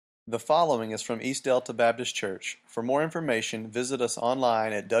The following is from East Delta Baptist Church. For more information, visit us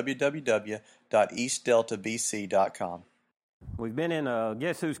online at www.eastdeltabc.com. We've been in a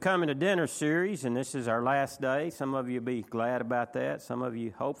Guess Who's Coming to Dinner series, and this is our last day. Some of you will be glad about that. Some of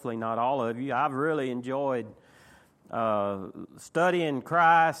you, hopefully not all of you. I've really enjoyed studying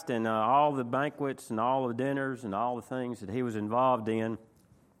Christ and all the banquets and all the dinners and all the things that he was involved in.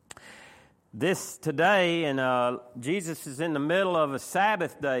 This today, and Jesus is in the middle of a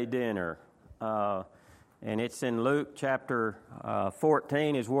Sabbath day dinner, and it's in Luke chapter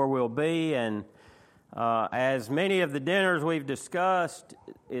 14 is where we'll be, and as many of the dinners we've discussed,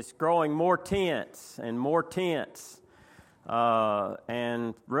 it's growing more tense and more tense,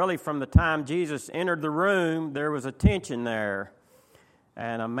 and really from the time Jesus entered the room, there was a tension there,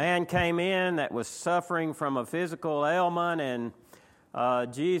 and a man came in that was suffering from a physical ailment, and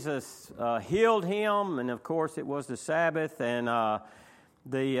Jesus healed him, and of course it was the Sabbath, and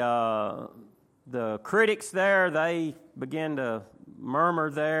the critics there, they began to murmur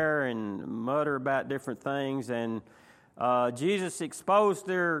there and mutter about different things, and Jesus exposed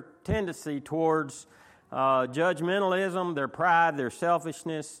their tendency towards judgmentalism, their pride, their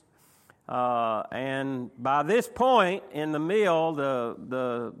selfishness, and by this point in the meal,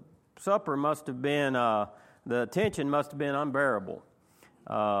 the supper must have been, the tension must have been unbearable.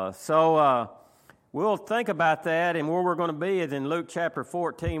 So we'll think about that, and where we're going to be is in Luke chapter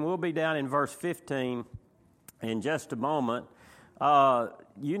 14. We'll be down in verse 15 in just a moment.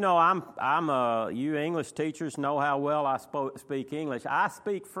 You know, you English teachers know how well I speak English. I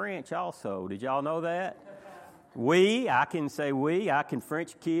speak French also. Did y'all know that? I can say I can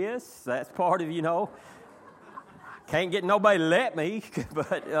French kiss. That's part of, you know. Can't get nobody to let me,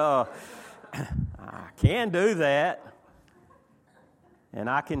 but I can do that. And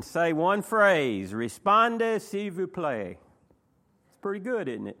I can say one phrase, Répondez s'il vous plaît. It's pretty good,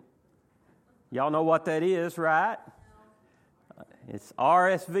 isn't it? Y'all know what that is, right? It's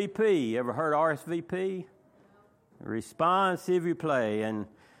RSVP. Ever heard RSVP? Répondez s'il vous plaît. And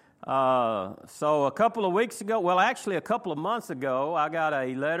so a couple of weeks ago, well, actually a couple of months ago, I got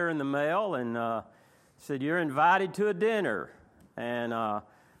a letter in the mail and said, you're invited to a dinner. And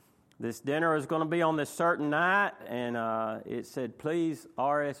this dinner is going to be on this certain night, and it said, please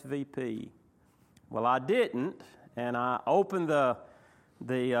RSVP. Well, I didn't, and I opened the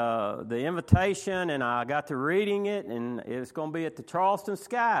invitation, and I got to reading it, and it was going to be at the Charleston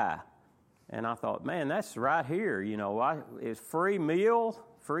Sky. And I thought, man, that's right here. You know, it's free meal,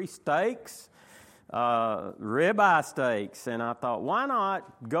 free steaks, ribeye steaks. And I thought, why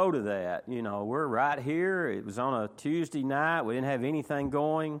not go to that? You know, we're right here. It was on a Tuesday night. We didn't have anything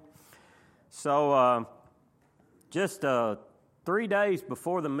going. So just 3 days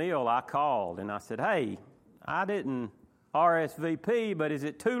before the meal, I called, and I said, hey, I didn't RSVP, but is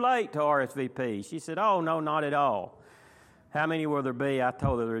it too late to RSVP? She said, oh, no, not at all. How many will there be? I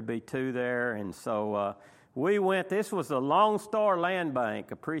told her there would be 2 there, and so we went. This was the Lone Star Land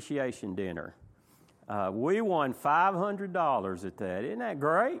Bank Appreciation Dinner. We won $500 at that. Isn't that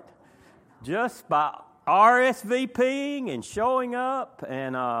great? Just by RSVPing and showing up,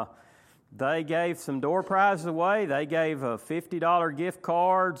 and they gave some door prizes away. They gave $50 gift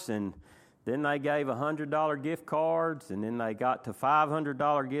cards, and then they gave $100 gift cards, and then they got to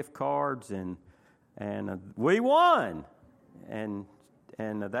 $500 gift cards, and we won. And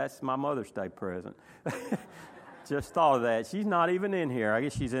that's my Mother's Day present. Just thought of that. She's not even in here. I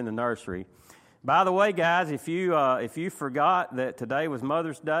guess she's in the nursery. By the way, guys, if you forgot that today was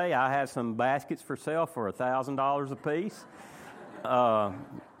Mother's Day, I have some baskets for sale for $1,000 a piece.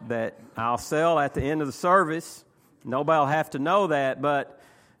 That I'll sell at the end of the service. Nobody will have to know that, but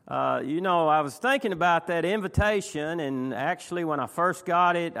you know, I was thinking about that invitation, and actually when I first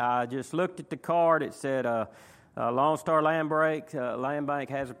got it, I just looked at the card. It said Lone Star Land Bank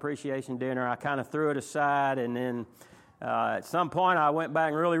has appreciation dinner. I kind of threw it aside, and then at some point I went back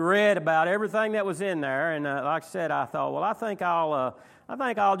and really read about everything that was in there, and like I said, I thought, well, I think I'll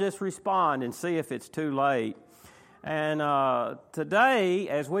just respond and see if it's too late. And today,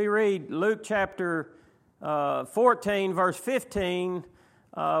 as we read Luke chapter 14, verse 15,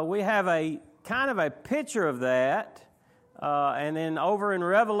 we have a kind of a picture of that. And then over in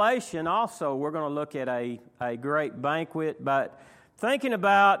Revelation also, we're going to look at a great banquet. But thinking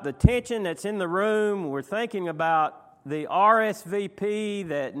about the tension that's in the room, we're thinking about the RSVP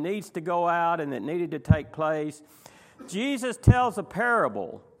that needs to go out and that needed to take place. Jesus tells a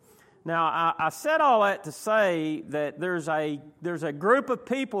parable. Now, I said all that to say that there's a group of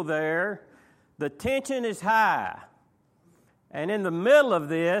people there. The tension is high. And in the middle of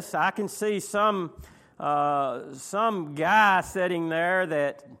this, I can see some guy sitting there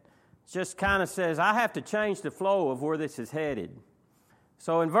that just kind of says, I have to change the flow of where this is headed.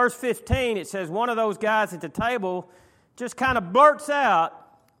 So in verse 15, it says, one of those guys at the table just kind of blurts out,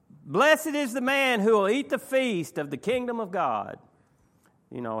 "Blessed is the man who will eat the feast of the kingdom of God."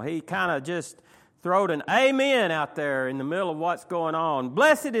 You know, he kind of just throwed an amen out there in the middle of what's going on.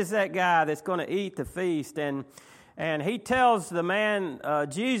 Blessed is that guy that's going to eat the feast. And he tells the man,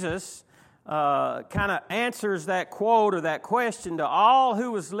 Jesus, kind of answers that quote or that question to all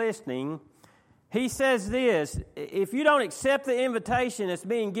who was listening. He says this: if you don't accept the invitation that's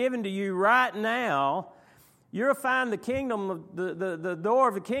being given to you right now, you'll find the kingdom, the door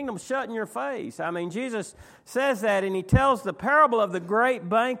of the kingdom shut in your face. I mean, Jesus says that, and he tells the parable of the great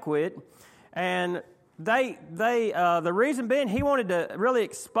banquet, and the reason being, he wanted to really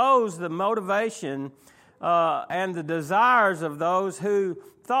expose the motivation and the desires of those who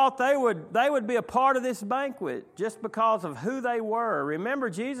thought they would be a part of this banquet just because of who they were. Remember,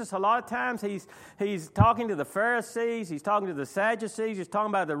 Jesus, a lot of times he's talking to the Pharisees, he's talking to the Sadducees, he's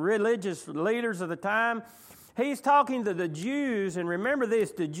talking about the religious leaders of the time. He's talking to the Jews, and remember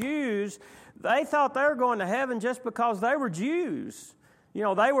this, the Jews, they thought they were going to heaven just because they were Jews. You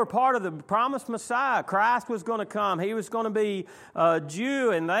know, they were part of the promised Messiah. Christ was going to come. He was going to be a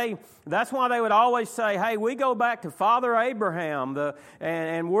Jew, and that's why they would always say, hey, we go back to Father Abraham,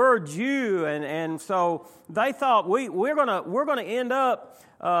 and we're a Jew. And so they thought, we're going to end up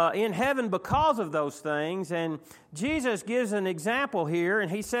in heaven because of those things. And Jesus gives an example here, and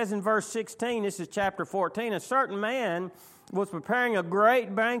he says in verse 16, this is chapter 14, a certain man was preparing a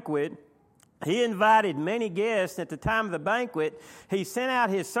great banquet. He invited many guests. At the time of the banquet, he sent out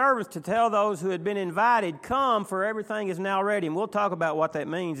his servants to tell those who had been invited, "Come, for everything is now ready." And we'll talk about what that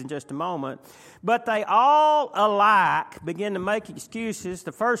means in just a moment. But they all alike began to make excuses.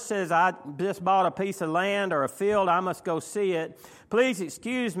 The first says, "I just bought a piece of land or a field. I must go see it. Please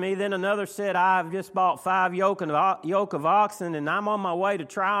excuse me." Then another said, "I've just bought 5 yoke of oxen, and I'm on my way to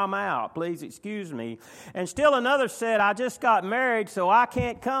try them out. Please excuse me." And still another said, "I just got married, so I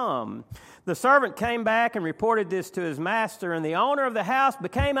can't come." The servant came back and reported this to his master, and the owner of the house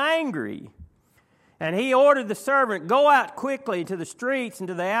became angry. And he ordered the servant, "Go out quickly to the streets and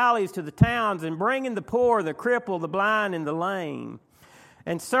to the alleys, to the towns, and bring in the poor, the crippled, the blind, and the lame."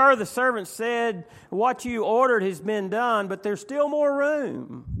 "And sir," the servant said, "what you ordered has been done, but there's still more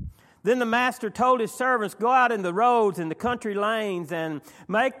room." Then the master told his servants, "Go out in the roads and the country lanes and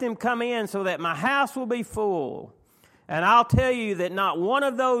make them come in so that my house will be full. And I'll tell you that not one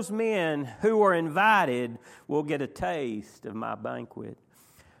of those men who were invited will get a taste of my banquet."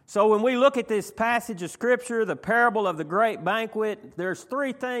 So when we look at this passage of Scripture, the parable of the great banquet, there's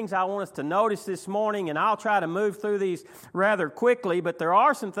 3 things I want us to notice this morning, and I'll try to move through these rather quickly, but there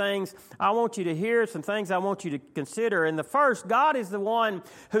are some things I want you to hear, some things I want you to consider. And the first, God is the one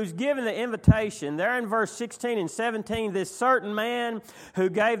who's given the invitation. There in verse 16 and 17, this certain man who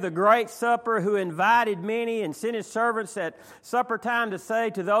gave the great supper, who invited many and sent his servants at supper time to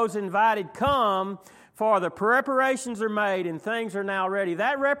say to those invited, "Come, for the preparations are made and things are now ready."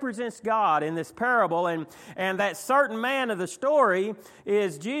 That represents God in this parable. And that certain man of the story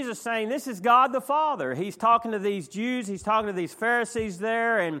is Jesus saying, this is God the Father. He's talking to these Jews. He's talking to these Pharisees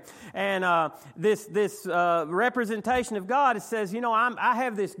there. And this representation of God, it says, you know, I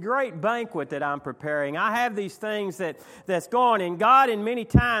have this great banquet that I'm preparing. I have these things that's going. And God, in many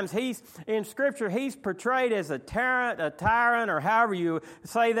times, in Scripture, He's portrayed as a tyrant, or however you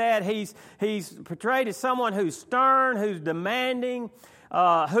say that. He's portrayed as someone who's stern, who's demanding,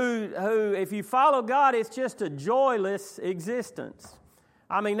 who, if you follow God, it's just a joyless existence.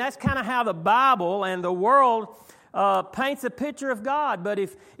 I mean, that's kind of how the Bible and the world paints a picture of God. But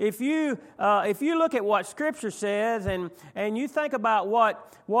if you look at what Scripture says and you think about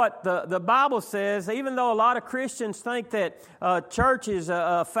what the Bible says, even though a lot of Christians think that church is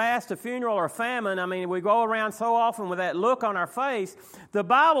a fast, a funeral, or a famine, I mean, we go around so often with that look on our face, the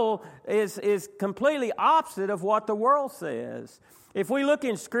Bible is completely opposite of what the world says. If we look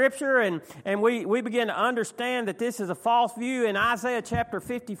in Scripture and we begin to understand that this is a false view, in Isaiah chapter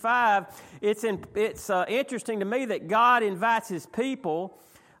 55, it's interesting to me that God invites His people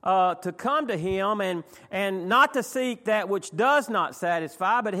to come to Him and not to seek that which does not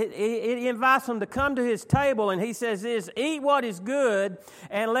satisfy, but He invites them to come to His table, and He says this, "Eat what is good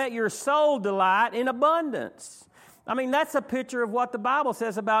and let your soul delight in abundance." I mean, that's a picture of what the Bible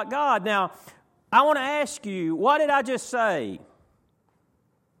says about God. Now, I want to ask you, what did I just say?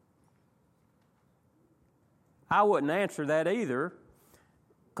 I wouldn't answer that either,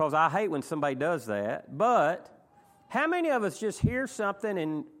 because I hate when somebody does that. But how many of us just hear something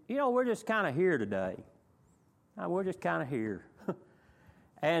and, you know, we're just kind of here today? We're just kind of here.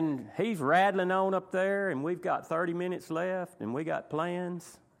 And he's rattling on up there, and we've got 30 minutes left, and we got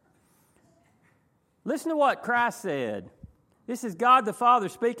plans. Listen to what Christ said. This is God the Father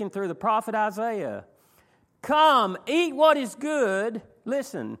speaking through the prophet Isaiah. Come, eat what is good,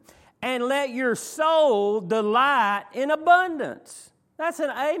 listen, and let your soul delight in abundance. That's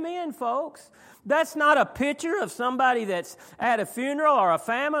an amen, folks. That's not a picture of somebody that's at a funeral or a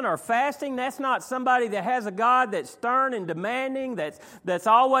famine or fasting. That's not somebody that has a God that's stern and demanding, that's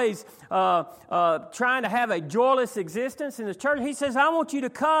always trying to have a joyless existence in the church. He says, I want you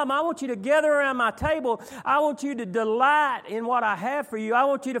to come. I want you to gather around my table. I want you to delight in what I have for you. I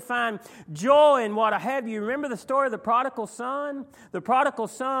want you to find joy in what I have for you. Remember the story of the prodigal son? The prodigal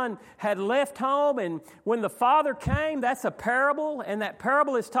son had left home, and when the father came, that's a parable, and that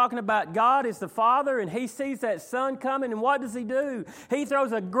parable is talking about God is the Father, and he sees that son coming, and what does he do? He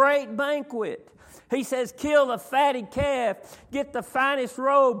throws a great banquet. He says, kill the fatted calf, get the finest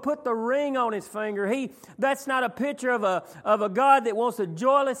robe, put the ring on his finger. That's not a picture of a God that wants a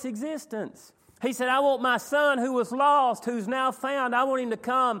joyless existence. He said, I want my son who was lost, who's now found. I want him to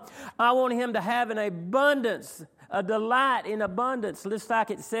come. I want him to have an abundance, a delight in abundance, just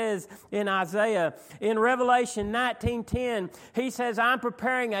like it says in Isaiah. In Revelation 19:10, he says, I'm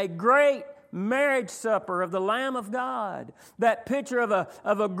preparing a great marriage supper of the Lamb of God. That picture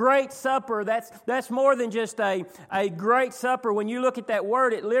of a great supper, that's more than just a great supper. When you look at that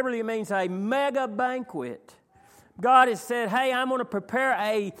word, it literally means a mega banquet. God has said, hey, I'm going to prepare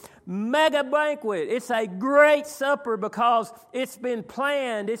a mega banquet. It's a great supper because it's been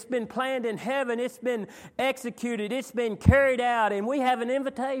planned. It's been planned in heaven. It's been executed. It's been carried out, and we have an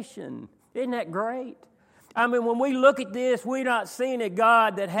invitation. Isn't that great? I mean, when we look at this, we're not seeing a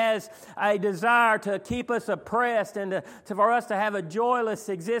God that has a desire to keep us oppressed and for us to have a joyless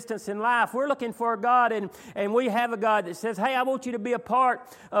existence in life. We're looking for a God, and we have a God that says, hey, I want you to be a part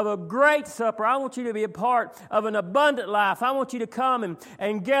of a great supper. I want you to be a part of an abundant life. I want you to come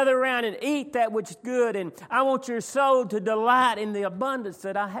and gather around and eat that which is good, and I want your soul to delight in the abundance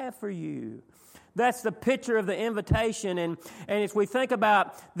that I have for you. That's the picture of the invitation, and as we think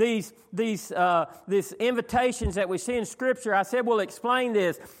about these invitations that we see in Scripture, I said we'll explain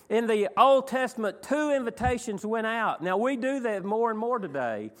this. In the Old Testament, 2 invitations went out. Now, we do that more and more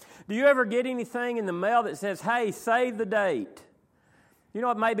today. Do you ever get anything in the mail that says, hey, save the date? You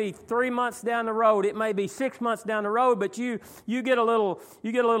know, it may be 3 months down the road. It may be 6 months down the road, but you get a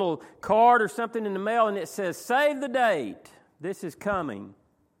little card or something in the mail, and it says, save the date. This is coming.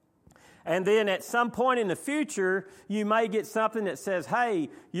 And then at some point in the future, you may get something that says, hey,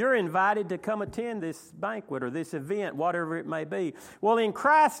 you're invited to come attend this banquet or this event, whatever it may be. Well, in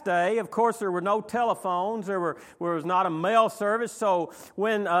Christ's day, of course, there were no telephones. There was not a mail service. So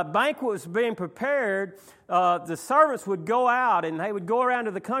when a banquet was being prepared, the servants would go out and they would go around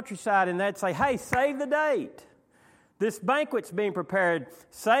to the countryside and they'd say, hey, save the date. This banquet's being prepared.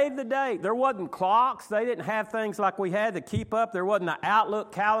 Save the date. There wasn't clocks. They didn't have things like we had to keep up. There wasn't an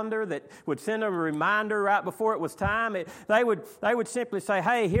Outlook calendar that would send them a reminder right before it was time. They would simply say,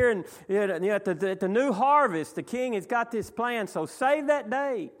 hey, here at the new harvest, the king has got this plan, so save that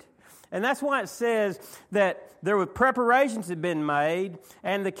date. And that's why it says that there were preparations had been made,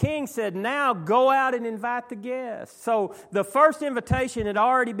 and the king said, now go out and invite the guests. So the first invitation had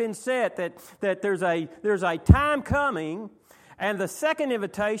already been set, that there's a time coming, and the second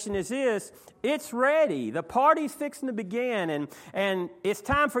invitation is this: it's ready. The party's fixing to begin, and it's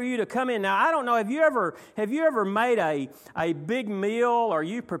time for you to come in. Now, I don't know, have you ever made a big meal, or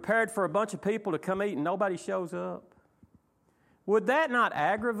you prepared for a bunch of people to come eat and nobody shows up? Would that not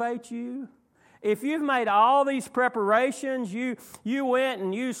aggravate you? If you've made all these preparations, you went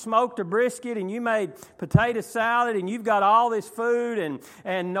and you smoked a brisket and you made potato salad and you've got all this food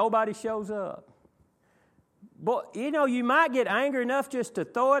and nobody shows up. But, you might get angry enough just to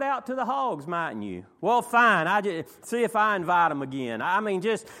throw it out to the hogs, mightn't you? Well, fine. I just see if I invite them again. I mean,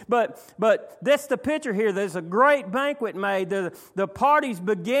 but that's the picture here. There's a great banquet made. The party's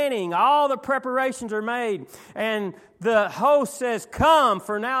beginning. All the preparations are made. And the host says, come,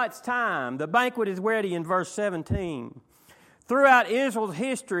 for now it's time. The banquet is ready in verse 17. Throughout Israel's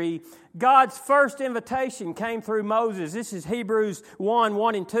history, God's first invitation came through Moses. This is Hebrews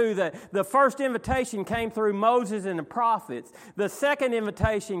 1 and 2. The first invitation came through Moses and the prophets. The second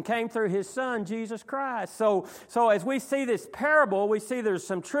invitation came through His Son, Jesus Christ. So as we see this parable, we see there's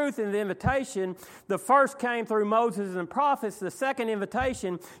some truth in the invitation. The first came through Moses and the prophets. The second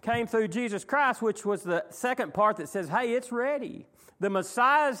invitation came through Jesus Christ, which was the second part that says, hey, it's ready. The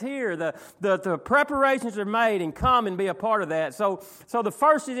Messiah's here. The preparations are made, and come and be a part of that. So the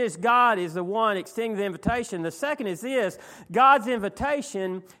first is this: God God is the one extending the invitation. The second is this: God's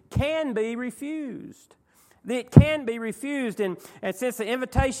invitation can be refused. It can be refused, and since the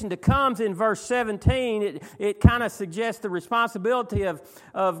invitation to comes in verse 17, it kind of suggests the responsibility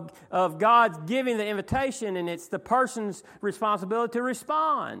of God giving the invitation, and it's the person's responsibility to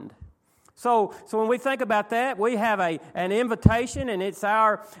respond. So when we think about that, we have an invitation, and it's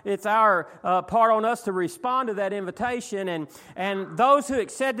our part on us to respond to that invitation. And those who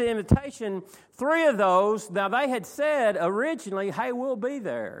accept the invitation, 3 of those, now they had said originally, "Hey, we'll be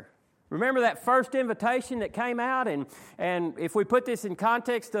there." Remember that first invitation that came out, and if we put this in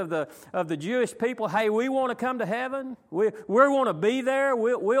context of the Jewish people, hey, we want to come to heaven. We want to be there.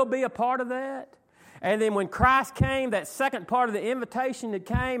 We'll be a part of that. And then when Christ came, that second part of the invitation that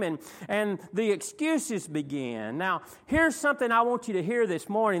came, and the excuses began. Now, here's something I want you to hear this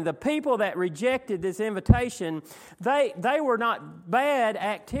morning. The people that rejected this invitation, they were not bad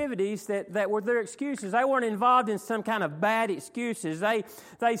activities that were their excuses. They weren't involved in some kind of bad excuses.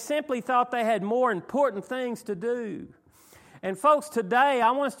 They simply thought they had more important things to do. And folks, today,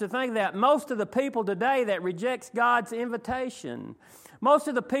 I want us to think that most of the people today that rejects God's invitation, most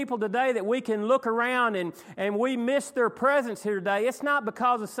of the people today that we can look around and we miss their presence here today, it's not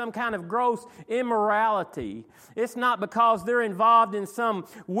because of some kind of gross immorality. It's not because they're involved in some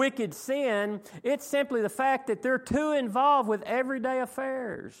wicked sin. It's simply the fact that they're too involved with everyday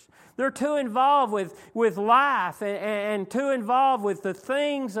affairs. They're too involved with life and too involved with the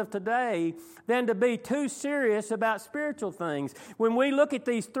things of today than to be too serious about spiritual things. When we look at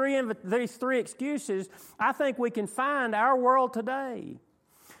these three excuses, I think we can find our world today.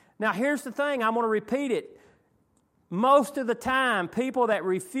 Now, here's the thing. I'm going to repeat it. Most of the time, people that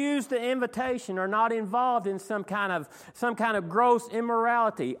refuse the invitation are not involved in some kind of gross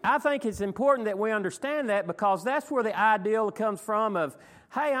immorality. I think it's important that we understand that, because that's where the ideal comes from of,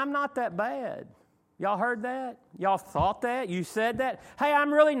 hey, I'm not that bad. Y'all heard that? Y'all thought that? You said that? Hey,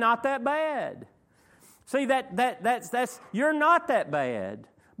 I'm really not that bad. See, that's you're not that bad.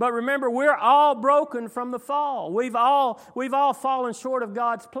 But remember, we're all broken from the fall. We've all fallen short of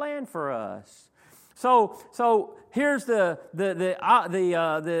God's plan for us. So here's the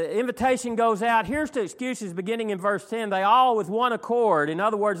invitation goes out. Here's the excuses beginning in verse 10. They all with one accord. In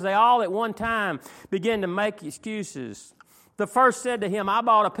other words, they all at one time begin to make excuses. The first said to him, "I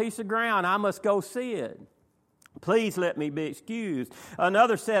bought a piece of ground. I must go see it. Please let me be excused."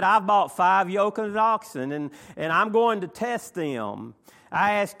 Another said, "I've bought 5 yoke of oxen, and I'm going to test them.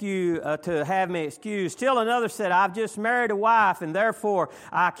 I ask you to have me excused." Still another said, "I've just married a wife, and therefore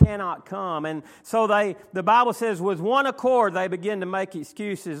I cannot come." And so the Bible says, with one accord they begin to make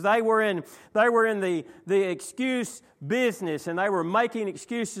excuses. They were in the excuse business, and they were making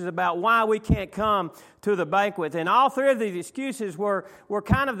excuses about why we can't come to the banquet. And all 3 of these excuses were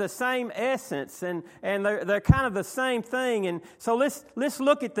kind of the same essence, and they're kind of the same thing. And so let's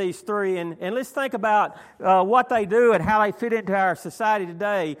look at these 3 and let's think about what they do and how they fit into our society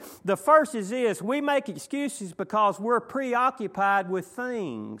today. The first is this: we make excuses because we're preoccupied with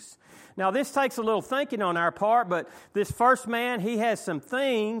things. Now, this takes a little thinking on our part, but this first man, he has some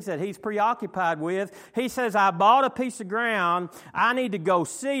things that he's preoccupied with. He says, "I bought a piece of ground. I need to go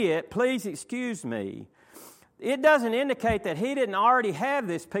see it. Please excuse me." It doesn't indicate that he didn't already have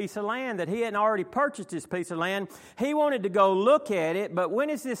this piece of land, that he hadn't already purchased this piece of land. He wanted to go look at it, but when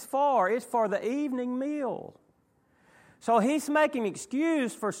is this for? It's for the evening meal. So he's making an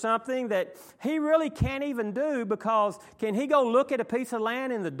excuse for something that he really can't even do, because can he go look at a piece of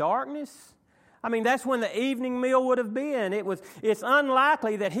land in the darkness? I mean, that's when the evening meal would have been. It's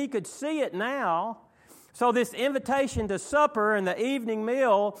unlikely that he could see it now. So this invitation to supper and the evening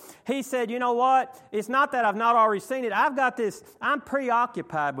meal, he said, you know what? It's not that I've not already seen it. I'm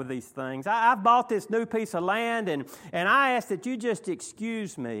preoccupied with these things. I've bought this new piece of land, and I ask that you just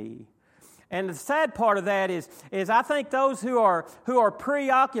excuse me. And the sad part of that is I think those who are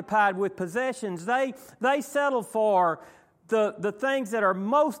preoccupied with possessions, they settle for the things that are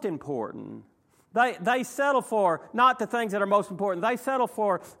most important. They settle for not the things that are most important. They settle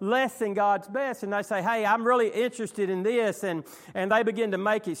for less than God's best, and they say, hey, I'm really interested in this, and they begin to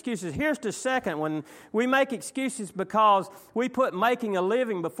make excuses. Here's the second one. We make excuses because we put making a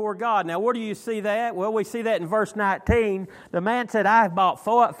living before God. Now, where do you see that? Well, we see that in verse 19. The man said, "I've bought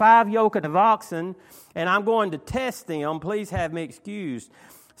 5 yoke of oxen, and I'm going to test them. Please have me excused."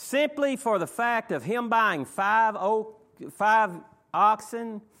 Simply for the fact of him buying 5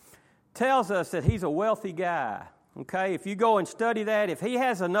 oxen tells us that he's a wealthy guy. Okay, if you go and study that, if he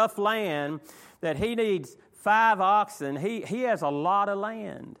has enough land that he needs 5 oxen, he has a lot of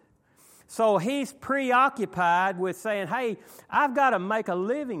land. So he's preoccupied with saying, hey, I've got to make a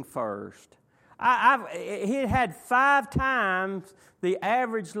living first. He had 5 times the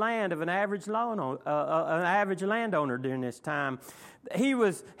average land of an average landowner during this time. He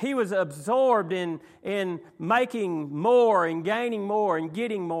was absorbed in making more and gaining more and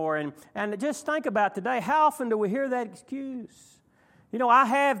getting more. And just think about today, how often do we hear that excuse? You know, I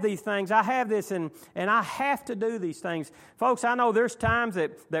have these things, I have this, and I have to do these things. Folks, I know there's times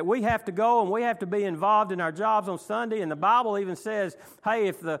that we have to go and we have to be involved in our jobs on Sunday, and the Bible even says, hey,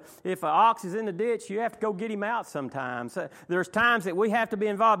 if an ox is in the ditch, you have to go get him out sometimes. There's times that we have to be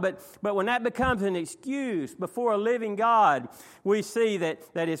involved, but when that becomes an excuse before a living God, we see that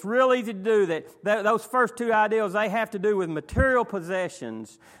it's real easy to do that those first 2 ideals, they have to do with material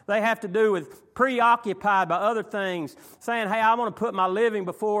possessions. They have to do with preoccupied by other things, saying, hey, I want to put my living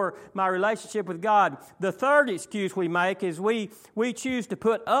before my relationship with God. The third excuse we make is we choose to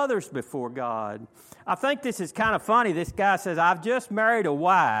put others before God. I think this is kind of funny. This guy says, I've just married a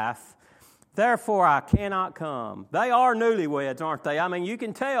wife, therefore I cannot come. They are newlyweds, aren't they? I mean, you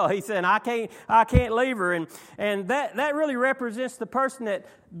can tell. He said, I can't leave her. And that really represents the person that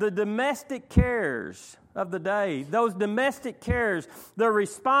the domestic cares of the day, those domestic cares, the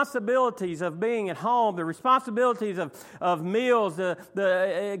responsibilities of being at home, the responsibilities of meals, the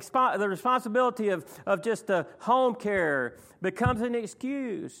responsibility of just home care becomes an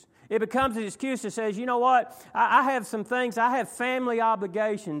excuse. It becomes an excuse that says, you know what, I have some things, I have family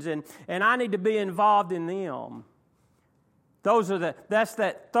obligations, and I need to be involved in them. That's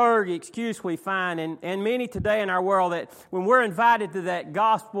that third excuse we find, and many today in our world, that when we're invited to that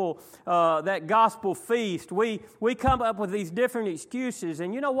gospel feast, we come up with these different excuses,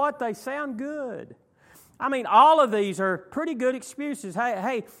 and you know what? They sound good. I mean, all of these are pretty good excuses.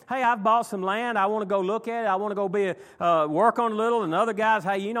 Hey, I've bought some land. I want to go look at it. I want to go work on a little. And other guys,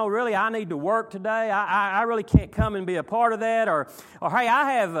 hey, you know, really, I need to work today. I really can't come and be a part of that. Or hey,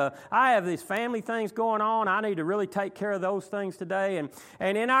 I have these family things going on. I need to really take care of those things today.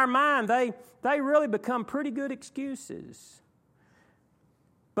 And in our mind, they really become pretty good excuses.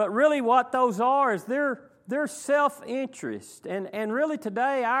 But really, what those are is they're self-interest. And really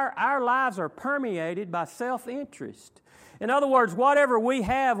today, our lives are permeated by self-interest. In other words, whatever we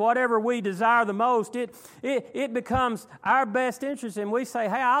have, whatever we desire the most, it becomes our best interest. And we say,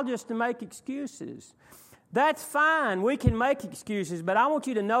 hey, I'll just make excuses. That's fine. We can make excuses. But I want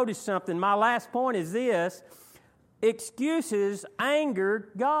you to notice something. My last point is this. Excuses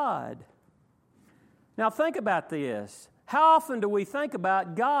angered God. Now think about this. How often do we think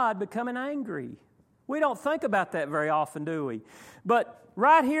about God becoming angry? We don't think about that very often, do we? But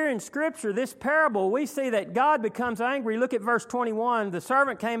right here in Scripture, this parable, we see that God becomes angry. Look at verse 21. The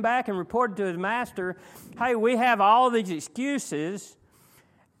servant came back and reported to his master, hey, we have all these excuses,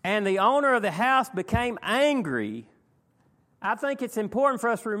 and the owner of the house became angry. I think it's important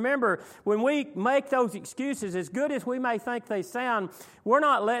for us to remember when we make those excuses, as good as we may think they sound, we're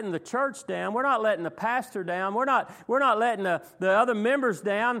not letting the church down. We're not letting the pastor down. We're not letting the other members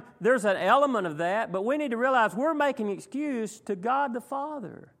down. There's an element of that, but we need to realize we're making excuse to God the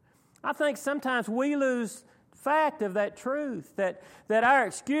Father. I think sometimes we lose fact of that truth, that our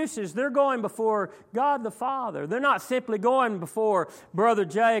excuses, they're going before God the Father. They're not simply going before Brother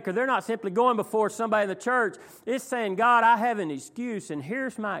Jake, or they're not simply going before somebody in the church. It's saying, God, I have an excuse, and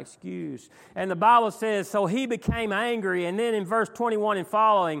here's my excuse. And the Bible says, so he became angry. And then in verse 21 and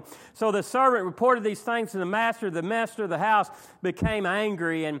following, so the servant reported these things to the master of the house became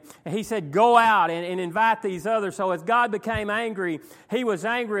angry. And he said, go out and invite these others. So as God became angry, he was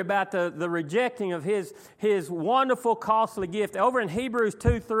angry about the rejecting of his wonderful, costly gift. Over in Hebrews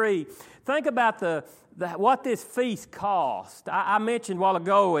 2:3, think about what this feast cost. I mentioned a while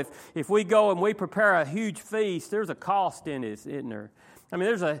ago, if we go and we prepare a huge feast, there's a cost in it, isn't there? I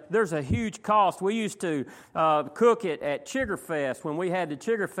mean, there's a huge cost. We used to cook it at Chiggerfest when we had the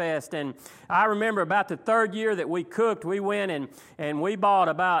Chiggerfest, and I remember about the third year that we cooked, we went and we bought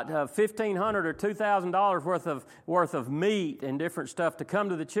about $1,500 or $2,000 worth of meat and different stuff to come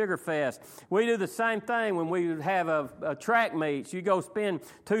to the Chiggerfest. We do the same thing when we have a track meet. You go spend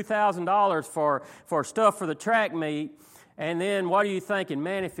 $2,000 for stuff for the track meet, and then what are you thinking?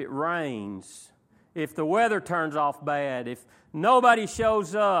 Man, if it rains, if the weather turns off bad, if nobody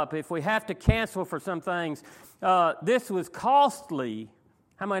shows up, if we have to cancel for some things, this was costly.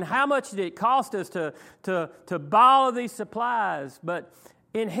 I mean, how much did it cost us to buy all of these supplies? But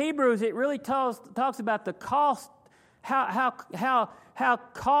in Hebrews, it really talks about the cost, how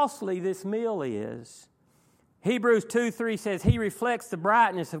costly this meal is. Hebrews 2:3 says, He reflects the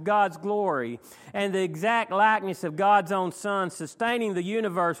brightness of God's glory and the exact likeness of God's own Son, sustaining the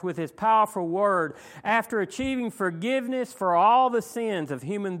universe with His powerful word. After achieving forgiveness for all the sins of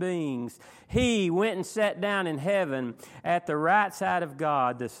human beings, He went and sat down in heaven at the right side of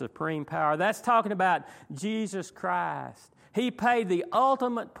God, the supreme power. That's talking about Jesus Christ. He paid the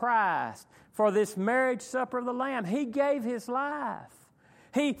ultimate price for this marriage supper of the Lamb. He gave His life.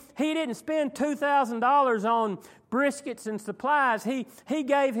 He didn't spend $2,000 on briskets and supplies. He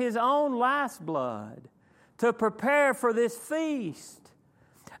gave His own life's blood to prepare for this feast.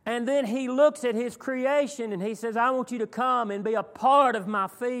 And then He looks at His creation and He says, I want you to come and be a part of my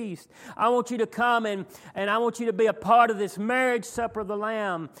feast. I want you to come and I want you to be a part of this marriage supper of the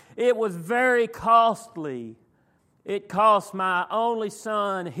Lamb. It was very costly. It cost my only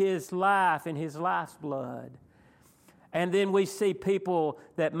Son His life and His life's blood. And then we see people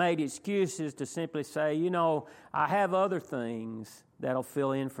that made excuses to simply say, I have other things that'll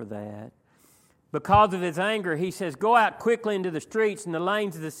fill in for that. Because of His anger, He says, go out quickly into the streets and the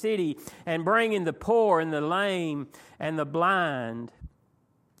lanes of the city and bring in the poor and the lame and the blind.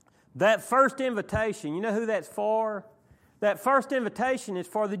 That first invitation, you know who that's for? That first invitation is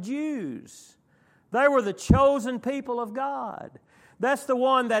for the Jews. They were the chosen people of God. That's the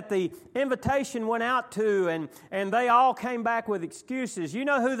one that the invitation went out to, and they all came back with excuses. You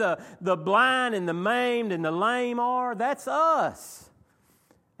know who the blind and the maimed and the lame are? That's us.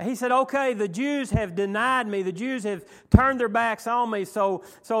 He said, okay, the Jews have denied me. The Jews have turned their backs on me. So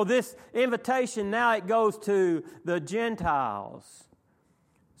this invitation, now it goes to the Gentiles.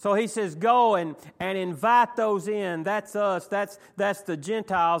 So He says, go and invite those in. That's us. That's the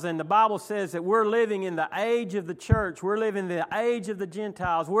Gentiles. And the Bible says that we're living in the age of the church. We're living in the age of the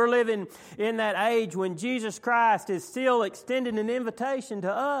Gentiles. We're living in that age when Jesus Christ is still extending an invitation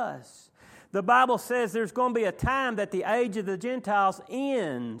to us. The Bible says there's going to be a time that the age of the Gentiles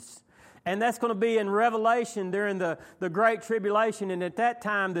ends. And that's going to be in Revelation during the Great Tribulation. And at that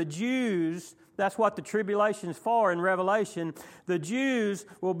time, the Jews, that's what the tribulation is for in Revelation. The Jews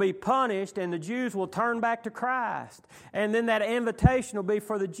will be punished and the Jews will turn back to Christ. And then that invitation will be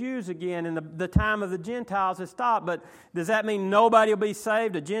for the Jews again, and the time of the Gentiles has stopped. But does that mean nobody will be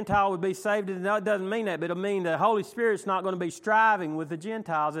saved? A Gentile will be saved? No, it doesn't mean that, but it'll mean the Holy Spirit's not going to be striving with the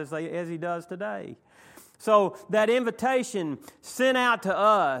Gentiles as He does today. So that invitation sent out to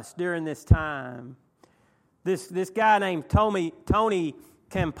us during this time. This guy named Tony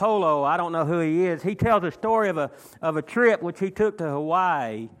Campolo, I don't know who he is. He tells a story of a trip which he took to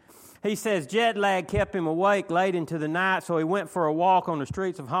Hawaii. He says jet lag kept him awake late into the night, so he went for a walk on the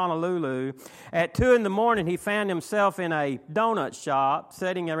streets of Honolulu. At 2 a.m, he found himself in a donut shop,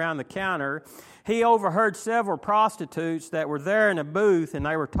 sitting around the counter. He overheard several prostitutes that were there in a booth, and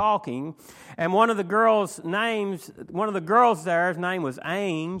they were talking. And one of the girls' there's name was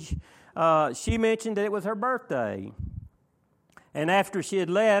Ange. She mentioned that it was her birthday. And after she had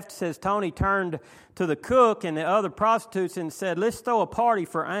left, says Tony turned to the cook and the other prostitutes and said, let's throw a party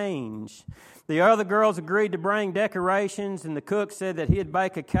for Ange. The other girls agreed to bring decorations, and the cook said that he'd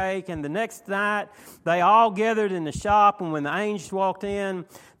bake a cake. And the next night, they all gathered in the shop, and when the Ange walked in,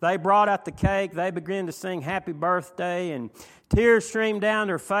 they brought out the cake. They began to sing happy birthday, and tears streamed down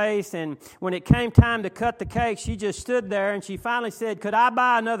her face. And when it came time to cut the cake, she just stood there, and she finally said, could I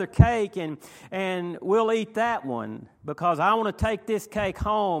buy another cake, and we'll eat that one, because I want to take this cake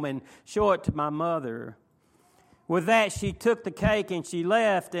home and show it to my mother. With that, she took the cake and she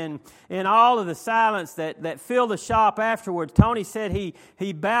left, and in all of the silence that filled the shop afterwards, Tony said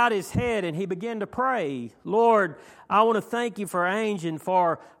he bowed his head and he began to pray. Lord, I want to thank you for Ange and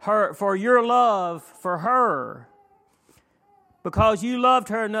for your love for her, because you loved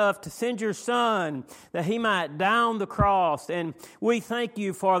her enough to send your Son that He might die on the cross. And we thank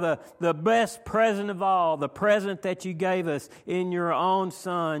you for the best present of all, the present that you gave us in your own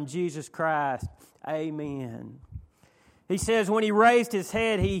Son, Jesus Christ. Amen. He says when he raised his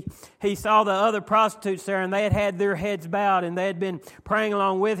head, he saw the other prostitutes there, and they had their heads bowed, and they had been praying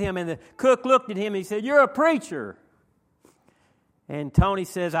along with him. And the cook looked at him and he said, you're a preacher. And Tony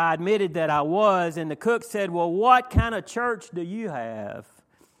says, I admitted that I was. And the cook said, well, what kind of church do you have?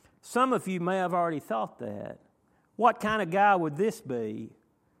 Some of you may have already thought that. What kind of guy would this be?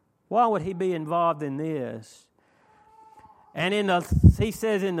 Why would he be involved in this? And he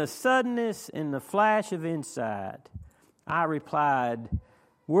says, in the suddenness, in the flash of insight, I replied,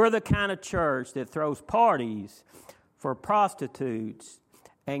 we're the kind of church that throws parties for prostitutes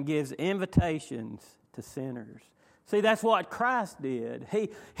and gives invitations to sinners. See, that's what Christ did.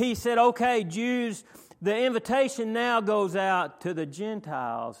 He said, okay, Jews, the invitation now goes out to the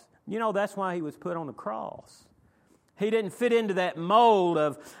Gentiles. You know, that's why He was put on the cross. He didn't fit into that mold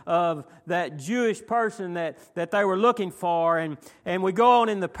of that Jewish person that they were looking for. And we go on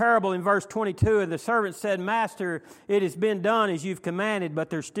in the parable in verse 22, and the servant said, Master, it has been done as you've commanded, but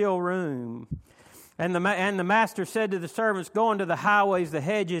there's still room. And the master said to the servants, Go into the highways, the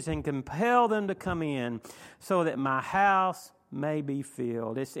hedges, and compel them to come in, so that my house may be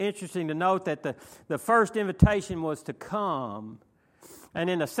filled. It's interesting to note that the first invitation was to come. And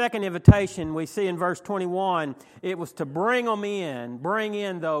in the second invitation, we see in verse 21, it was to bring them in, bring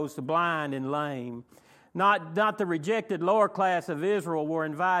in those the blind and lame. Not the rejected lower class of Israel were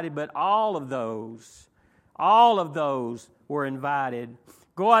invited, but all of those were invited.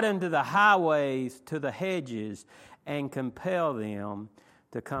 Go out into the highways, to the hedges, and compel them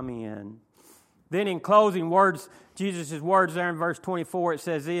to come in. Then in closing words, Jesus' words there in verse 24, it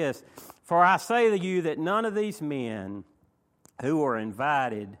says this, For I say to you that none of these men who are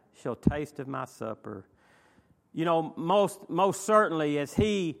invited shall taste of my supper. You know, most certainly as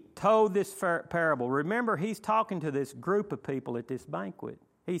he told this parable, remember he's talking to this group of people at this banquet.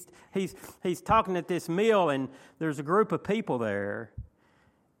 He's talking at this meal, and there's a group of people there.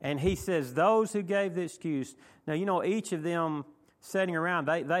 And he says, those who gave the excuse. Now, you know, each of them sitting around,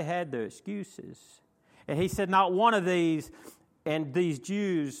 they had their excuses. And he said, not one of these, and these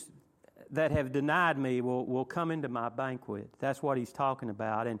Jews that have denied me will come into my banquet. That's what he's talking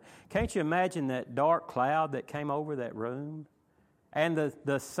about. And can't you imagine that dark cloud that came over that room? And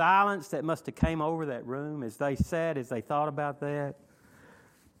the silence that must have came over that room as they sat, as they thought about that.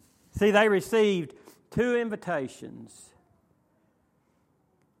 See, they received two invitations.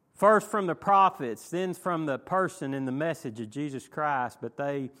 First from the prophets, then from the person and the message of Jesus Christ, but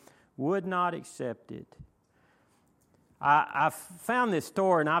they would not accept it. I've found this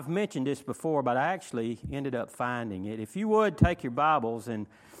story, and I've mentioned this before, but I actually ended up finding it. If you would, take your Bibles, and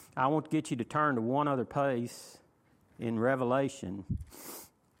I want to get you to turn to one other place in Revelation.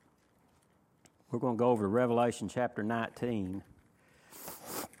 We're going to go over to Revelation chapter 19.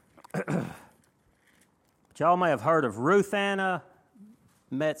 But y'all may have heard of Ruth Anna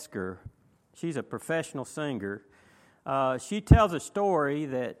Metzger. She's a professional singer. She tells a story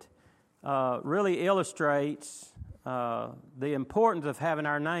that really illustrates the importance of having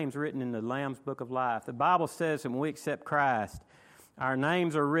our names written in the Lamb's Book of Life. The Bible says that when we accept Christ, our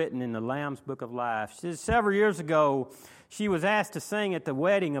names are written in the Lamb's Book of Life. Several years ago, she was asked to sing at the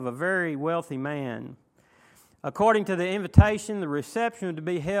wedding of a very wealthy man. According to the invitation, the reception was to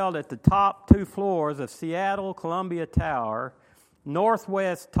be held at the top 2 floors of Seattle Columbia Tower,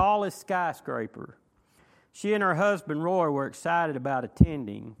 Northwest's tallest skyscraper. She and her husband, Roy, were excited about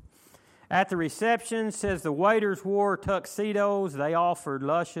attending. At the reception, says the waiters wore tuxedos. They offered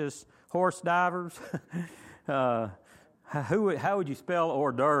luscious horse divers. How would you spell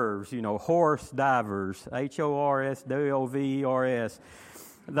hors d'oeuvres? You know, horse divers, HORSDOVERS.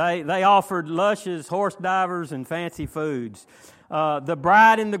 They offered luscious horse divers and fancy foods. The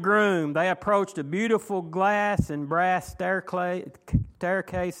bride and the groom, they approached a beautiful glass and brass staircase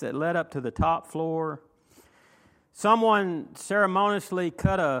that led up to the top floor. Someone ceremoniously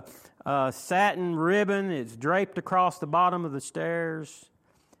cut a satin ribbon. It's draped across the bottom of the stairs.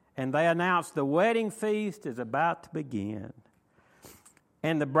 And they announced the wedding feast is about to begin.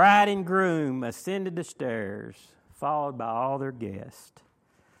 And the bride and groom ascended the stairs, followed by all their guests.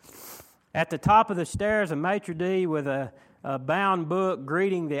 At the top of the stairs, a maitre d' with a bound book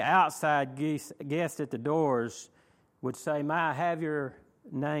greeting the outside guests at the doors would say, "May I have your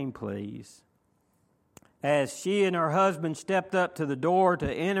name, please?" As she and her husband stepped up to the door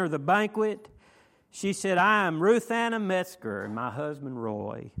to enter the banquet, she said, "I am Ruth Anna Metzger and my husband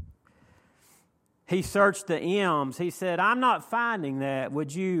Roy." He searched the M's. He said, "I'm not finding that.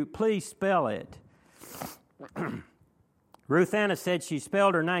 Would you please spell it?" Ruth Anna said she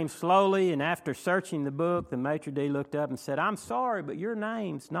spelled her name slowly, and after searching the book, the maitre d' looked up and said, "I'm sorry, but your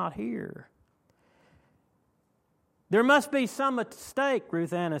name's not here." "There must be some mistake,"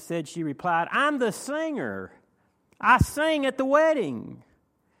 Ruth Anna said. She replied, "I'm the singer. I sing at the wedding."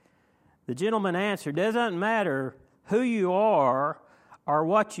 The gentleman answered, "Doesn't matter who you are or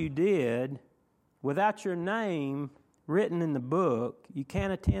what you did. Without your name written in the book, you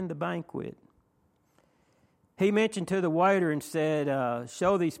can't attend the banquet." He mentioned to the waiter and said,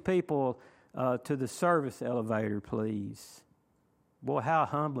 "Show these people to the service elevator, please." Boy, how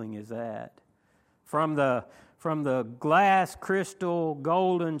humbling is that? From the glass, crystal,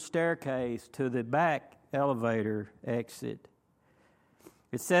 golden staircase to the back elevator exit.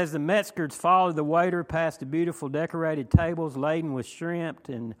 It says the Metzgers followed the waiter past the beautiful decorated tables laden with shrimp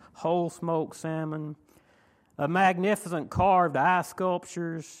and whole smoked salmon, a magnificent carved eye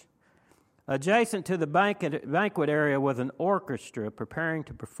sculptures, Adjacent to the banquet area was an orchestra preparing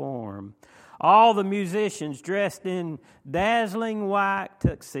to perform. All the musicians dressed in dazzling white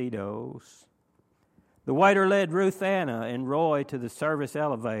tuxedos. The waiter led Ruth Anna and Roy to the service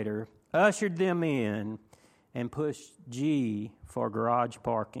elevator, ushered them in, and pushed G for garage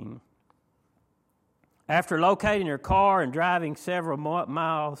parking. After locating her car and driving several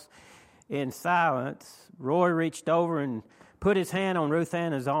miles in silence, Roy reached over and put his hand on Ruth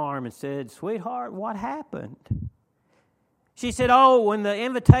Anna's arm and said, "Sweetheart, what happened?" She said, "Oh, when the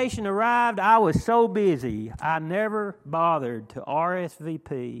invitation arrived, I was so busy, I never bothered to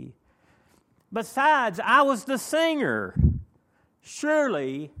RSVP. Besides, I was the singer.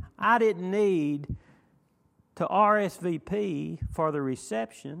 Surely I didn't need to RSVP for the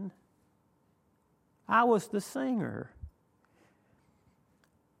reception. I was the singer."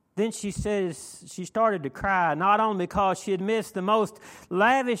 Then she says she started to cry, not only because she had missed the most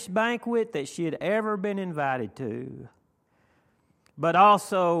lavish banquet that she had ever been invited to, but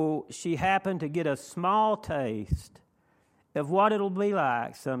also she happened to get a small taste of what it'll be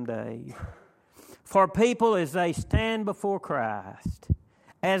like someday for people as they stand before Christ,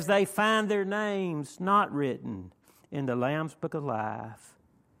 as they find their names not written in the Lamb's Book of Life.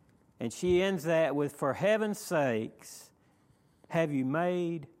 And she ends that with, "For heaven's sakes, have you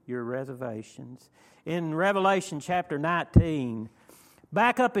made your reservations?" In Revelation chapter 19,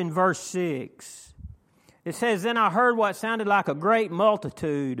 back up in verse 6, it says, "Then I heard what sounded like a great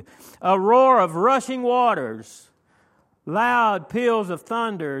multitude, a roar of rushing waters, loud peals of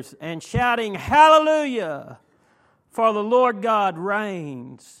thunders, and shouting, 'Hallelujah! For the Lord God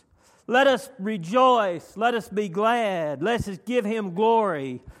reigns. Let us rejoice, let us be glad, let us give Him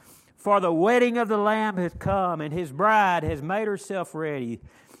glory. For the wedding of the Lamb has come, and His bride has made herself ready.'"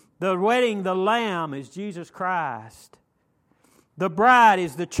 The wedding, the Lamb, is Jesus Christ. The bride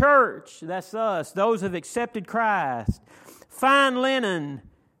is the church, that's us, those who have accepted Christ. Fine linen,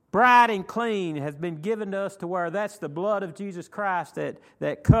 bright and clean, has been given to us to wear. That's the blood of Jesus Christ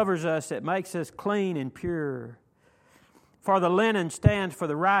that covers us, that makes us clean and pure. For the linen stands for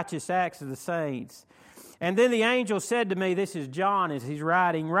the righteous acts of the saints. And then the angel said to me, this is John as he's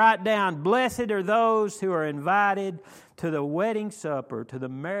writing, "Write down, blessed are those who are invited to the wedding supper, to the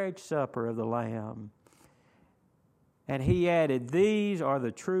marriage supper of the Lamb." And he added, "These are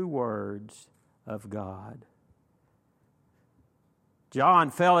the true words of God." John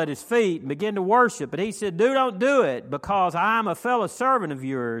fell at his feet and began to worship. But he said, don't do it, because I am a fellow servant of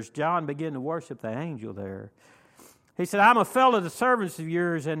yours." John began to worship the angel there. He said, "I'm a fellow of the servants of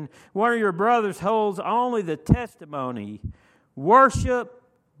yours, and one of your brothers holds only the testimony. Worship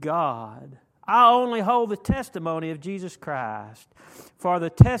God. I only hold the testimony of Jesus Christ. For the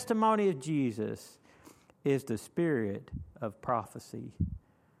testimony of Jesus is the spirit of prophecy."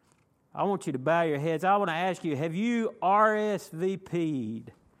 I want you to bow your heads. I want to ask you, have you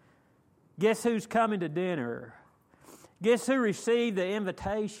RSVP'd? Guess who's coming to dinner? Guess who received the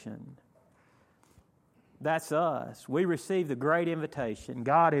invitation? That's us. We received the great invitation.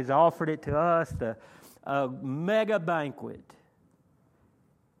 God has offered it to us, a mega banquet.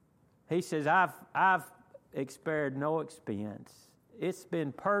 He says, I've spared no expense. It's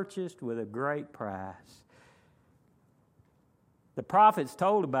been purchased with a great price. The prophets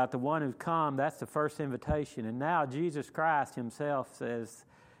told about the one who's come. That's the first invitation. And now Jesus Christ Himself says,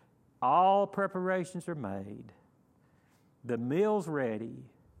 all preparations are made. The meal's ready.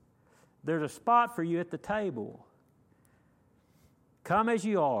 There's a spot for you at the table. Come as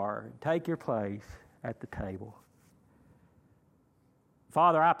you are and take your place at the table.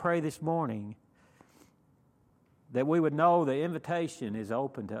 Father, I pray this morning that we would know the invitation is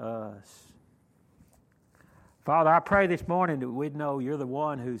open to us. Father, I pray this morning that we'd know You're the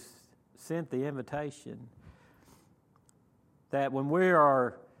one who's sent the invitation. That when we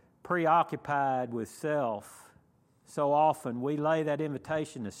are preoccupied with self, so often we lay that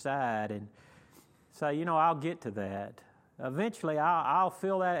invitation aside and say, I'll get to that. Eventually I'll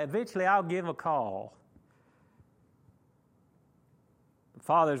feel that. Eventually I'll give a call.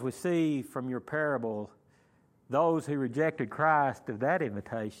 Father, as we see from Your parable, those who rejected Christ of that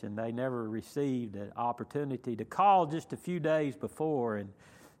invitation, they never received an opportunity to call just a few days before and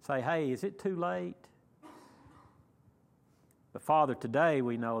say, "Hey, is it too late?" But Father, today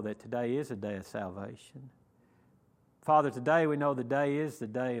we know that today is a day of salvation. Father, today we know the day is the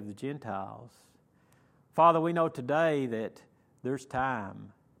day of the Gentiles. Father, we know today that there's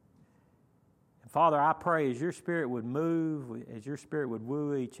time. And Father, I pray as Your Spirit would move, as Your Spirit would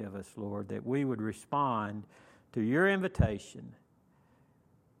woo each of us, Lord, that we would respond to Your invitation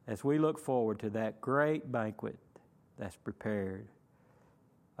as we look forward to that great banquet that's prepared.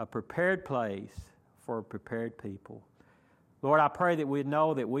 a prepared place for a prepared people. Lord, I pray that we'd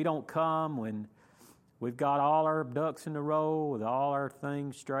know that we don't come when we've got all our ducks in a row, with all our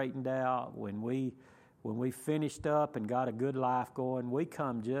things straightened out, when we finished up and got a good life going. We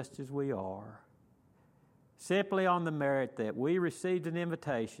come just as we are, simply on the merit that we received an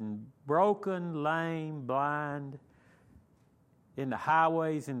invitation, broken, lame, blind, in the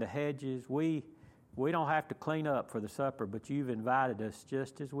highways and the hedges. We don't have to clean up for the supper, but you've invited us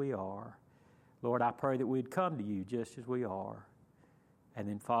just as we are. Lord, I pray that we'd come to you just as we are. And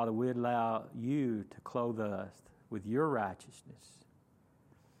then, Father, we'd allow you to clothe us with your righteousness.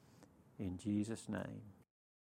 In Jesus' name.